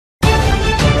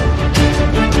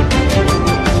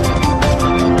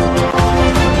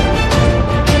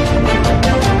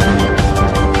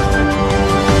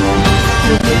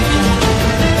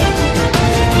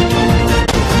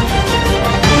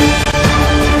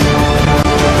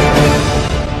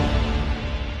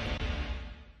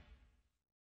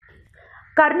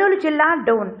కర్నూలు జిల్లా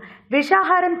డోన్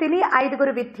విషాహారం తిని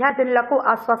 5 విద్యార్థినులకు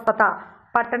అస్వస్థత.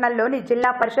 పట్టణంలోని జిల్లా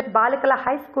పరిషత్ బాలికల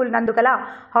హై స్కూల్ నందుగల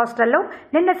హాస్టల్లో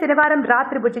నిన్న శనివారం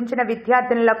రాత్రి భుజించిన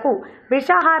విద్యార్థినులకు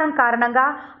విషాహారం కారణంగా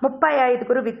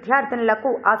 35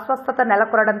 విద్యార్థినులకు అస్వస్థత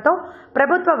నెలకొనడంతో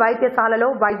ప్రభుత్వ వైద్యశాలలో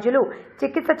వైద్యులు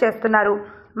చికిత్స చేస్తున్నారు.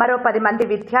 మరో 10 మంది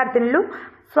విద్యార్థినులు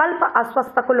స్వల్ప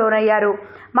అస్వస్థతకు లోనయ్యారు.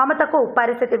 మమతకు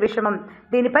పరిస్థితి విషమం.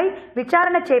 దీనిపై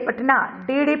విచారణ చేపట్టిన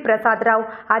డిడి ప్రసాదరావు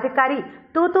అధికారి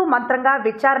తూతూ మంత్రంగా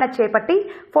విచారణ చేపట్టి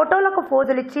ఫోటోలకు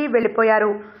ఫోజులిచ్చి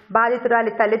వెళ్లిపోయారు.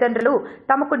 బాధితురాలి తల్లిదండ్రులు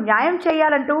తమకు న్యాయం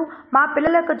చేయాలంటూ మా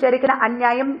పిల్లలకు జరిగిన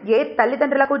అన్యాయం ఏ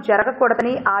తల్లిదండ్రులకు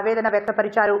జరగకూడదని ఆవేదన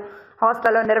వ్యక్తపరిచారు.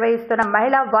 హాస్టల్లో నిర్వహిస్తున్న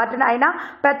మహిళా వార్డెన్ అయిన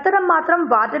పెత్తనం మాత్రం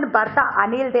వార్డెన్ భర్త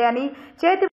అనిల్దే అని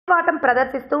చేతి వాటం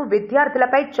ప్రదర్శిస్తూ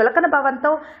విద్యార్థులపై చులకన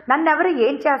భావంతో నన్నెవరు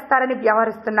ఏం చేస్తారని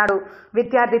వ్యవహరిస్తున్నాడు.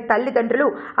 విద్యార్థి తల్లిదండ్రులు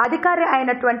అధికారి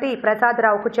అయినటువంటి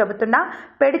ప్రసాదరావుకు చెబుతున్నా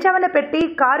పెడిచవన పెట్టి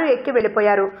కారు ఎక్కి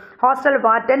వెళ్లిపోయారు. హాస్టల్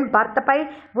వార్డెన్ భర్తపై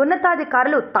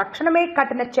ఉన్నతాధికారులు తక్షణమే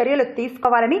కఠిన చర్యలు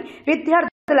తీసుకోవాలని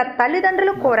విద్యార్థుల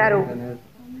తల్లిదండ్రులు కోరారు.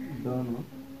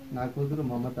 నా కూతురు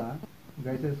మమత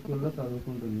గైసెస్ స్కూల్లో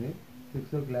చదువుకుంటుంది,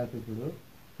 6వ క్లాస్ ఇప్పుడు.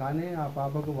 కానీ ఆ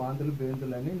పాపకు వాంతులు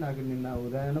బేంతులని నాకు నిన్న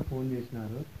ఉదయాన ఫోన్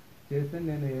చేసినారు. చేస్తే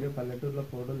నేను ఏరే పల్లెటూరులో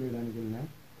ఫోటోలు తీయడానికి వెళ్ళినా.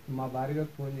 మా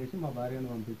భార్యకు ఫోన్ చేసి మా భార్యను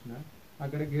పంపించిన.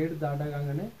 అక్కడ గేట్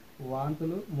దాటగానే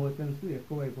వాంతులు మోషన్స్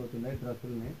ఎక్కువ అయిపోతున్నాయి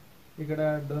డ్రెస్సులని. ఇక్కడ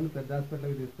డోన్ పెద్ద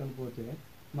హాస్పిటల్కి తీసుకొని పోతే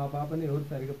మా పాపని ఎవరు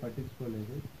సరిగ్గా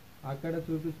పట్టించుకోలేదు. అక్కడ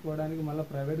చూపించుకోవడానికి మళ్ళీ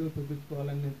ప్రైవేట్గా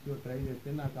చూపించుకోవాలని నేను ట్రై చేస్తే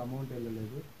నాకు అమౌంట్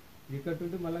వెళ్ళలేదు. ఇక్కడ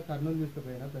నుండి మళ్ళీ కర్నూలు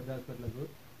తీసుకుపోయినా పెద్ద హాస్పిటల్కు.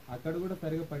 అక్కడ కూడా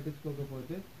సరిగా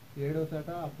పట్టించుకోకపోతే 7వ సాట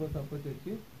అప్పో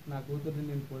తెచ్చి నా కూతుర్ని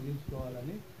నేను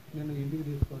పోషించుకోవాలని నేను ఇంటికి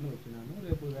తీసుకొని వచ్చినాను.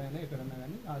 రేపు ఉదయం ఎక్కడన్నా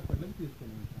కానీ హాస్పిటల్కి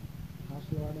తీసుకొని వచ్చాను.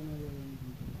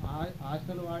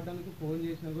 హాస్టల్ వాడడానికి ఫోన్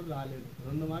చేసినా కూడా రాలేదు.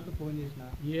 2 మార్లు ఫోన్ చేసిన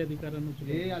ఏ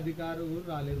అధికారం కూడా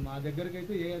రాలేదు. మా దగ్గరికి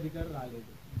అయితే ఏ అధికారం రాలేదు.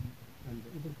 అంటే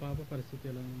ఇప్పుడు పాప పరిస్థితి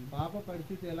ఎలా ఉంది? పాప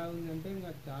పరిస్థితి ఎలా ఉందంటే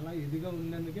ఇంకా చాలా ఇదిగా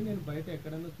ఉన్నందుకే నేను బయట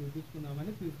ఎక్కడన్నా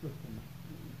చూపించుకుందామని తీసుకొస్తున్నాను.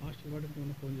 హాస్టల్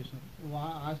వార్డెన్ ఫోన్ చేసినారు.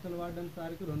 హాస్టల్ వార్డెన్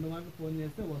సార్కి 2 మార్లు ఫోన్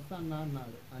చేస్తే వస్తా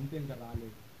అన్నాడు. అంతే, ఇంకా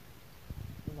రాలేదు.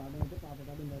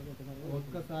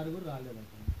 ఒక్కసారి కూడా రాలేదు.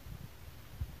 అక్కడ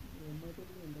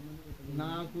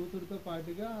నా కూతురుతో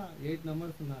పాటుగా 8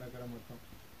 మెంబర్స్ ఉన్నారు అక్కడ మొత్తం.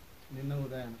 నిన్న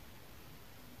ఉదయాన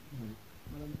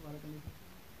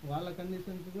వాళ్ళ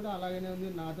కండిషన్స్ కూడా అలాగనే ఉంది.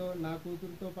 నా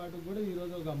కూతురుతో పాటు కూడా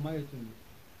ఈరోజు ఒక అమ్మాయి వచ్చింది,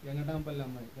 వెంకటాంపల్లి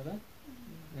అమ్మాయి కదా.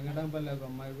 వెంకటాంపల్లి ఒక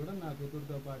అమ్మాయి కూడా నా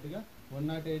కూతురుతో పాటుగా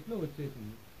 108లో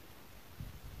వచ్చేసింది.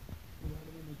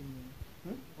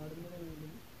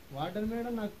 వార్డెన్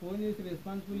మేడం నాకు ఫోన్ చేసి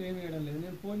రెస్పాన్సిబుల్ ఏమి వేయడం లేదు.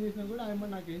 నేను ఫోన్ చేసినా కూడా ఆయన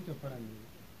నాకేం చెప్పడం లేదు.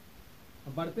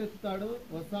 భర్త ఎత్తుతాడు,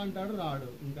 వస్తా అంటాడు, రాడు.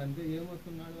 ఇంకంతే. ఏం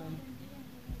వస్తున్నాడు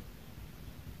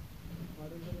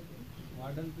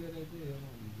వార్డెన్ పేరు అయితే ఏమో.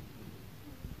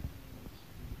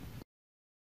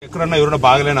 ఎక్కడన్నా ఎవరైనా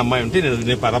బాగలేని అమ్మాయి ఉంటే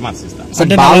నేను పరామర్శిస్తాను.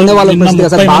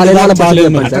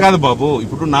 కాదు బాబు,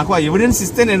 ఇప్పుడు నాకు ఆ ఎవిడెన్స్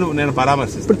ఇస్తే నేను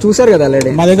పరామర్శిస్తాను. చూసారు కదా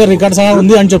మా దగ్గర రికార్డ్స్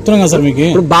ఉంది అని చెప్తున్నాం కదా సార్. మీకు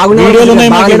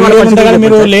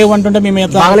మీరు లేవు అంటుంటే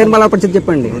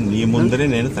చెప్పండి. నీ ముందరే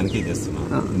నేను తనిఖీ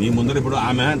చేస్తున్నాను. నీ ముందర ఇప్పుడు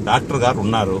ఆమె డాక్టర్ గారు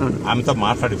ఉన్నారు, ఆమెతో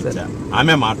మాట్లాడిపించా,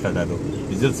 ఆమె మాట్లాడారు,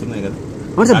 రిజల్ట్స్ ఉన్నాయి కదా.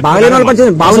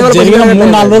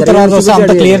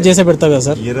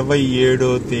 27వ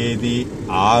తేదీ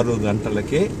 6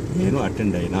 గంటలకే నేను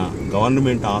అటెండ్ అయినా.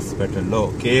 గవర్నమెంట్ హాస్పిటల్లో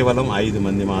కేవలం 5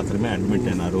 మంది మాత్రమే అడ్మిట్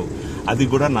అయినారు. అది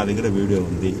కూడా నా దగ్గర వీడియో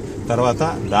ఉంది. తర్వాత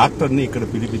డాక్టర్ని ఇక్కడ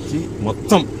పిలిపించి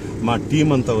మొత్తం మా టీం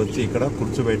అంతా వచ్చి ఇక్కడ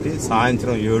కూర్చోబెట్టి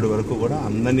సాయంత్రం 7 వరకు కూడా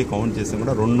అందరినీ కౌంట్ చేసి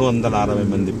కూడా 260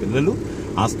 మంది పిల్లలు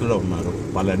హాస్టల్లో ఉన్నారు.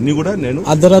 వాళ్ళన్నీ కూడా నేను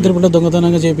అర్ధరాత్రి పూట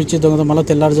దొంగతనంగా చేపించి మళ్ళీ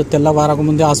తెల్లవారక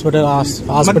ముందే హాస్పిటల్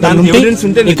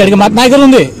ఇక్కడికి మా దగ్గర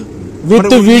ఉంది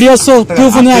విత్ వీడియోస్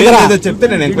ప్రూఫ్ ఉంది. చెప్తే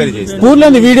నేను ఎంక్వైరీ చేస్తాను. ఊర్లో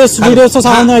వీడియోస్ తో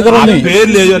సంబంధం దగ్గర ఉంది.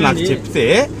 పేర్లు లేదో నాకు చెప్తే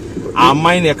ఆ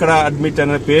అమ్మాయిని ఎక్కడ అడ్మిట్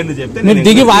అనే పేర్లు చెప్తే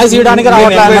దిగి వాయిస్ ఇవ్వడానికి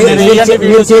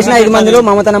చేసిన 5 మందిలో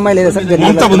మమత అమ్మాయి లేదు సార్.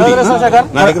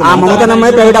 మమత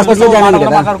అమ్మాయి ప్రైవేట్ హాస్పిటల్ జాయిన్ అయింది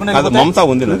కదా. మమత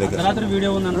ఉంది నా దగ్గర.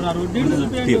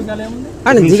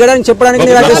 దిగడానికి చెప్పడానికి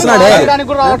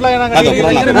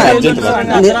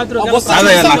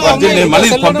మళ్ళీ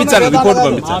పంపించాను, రిపోర్ట్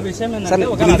పంపించాను.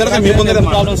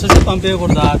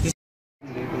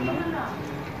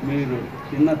 మీరు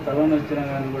చిన్న తలను వచ్చినా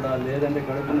కానీ కూడా, లేదంటే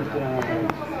కడుపు నొచ్చినా కానీ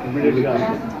ఇమ్మీడియట్గా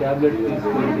ట్యాబ్లెట్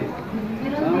తీసుకోండి.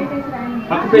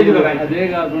 అదే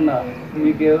కాకుండా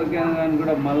మీకు ఎవరికైనా కానీ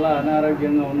కూడా మళ్ళీ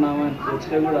అనారోగ్యంగా ఉన్నామని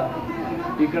చెప్తే కూడా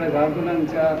ఇక్కడ కాకుండా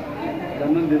ఇంకా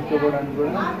దండం తీసుకోవడానికి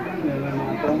కూడా నేను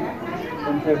మాత్రం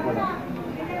పనిచేయకూడదు.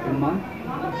 అమ్మా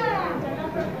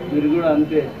మీరు కూడా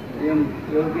అంతే.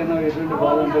 ఎవరికైనా ఎటువంటి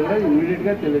బాధ ఉంటే కూడా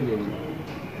ఇమ్మీడియట్గా తెలియజేయండి.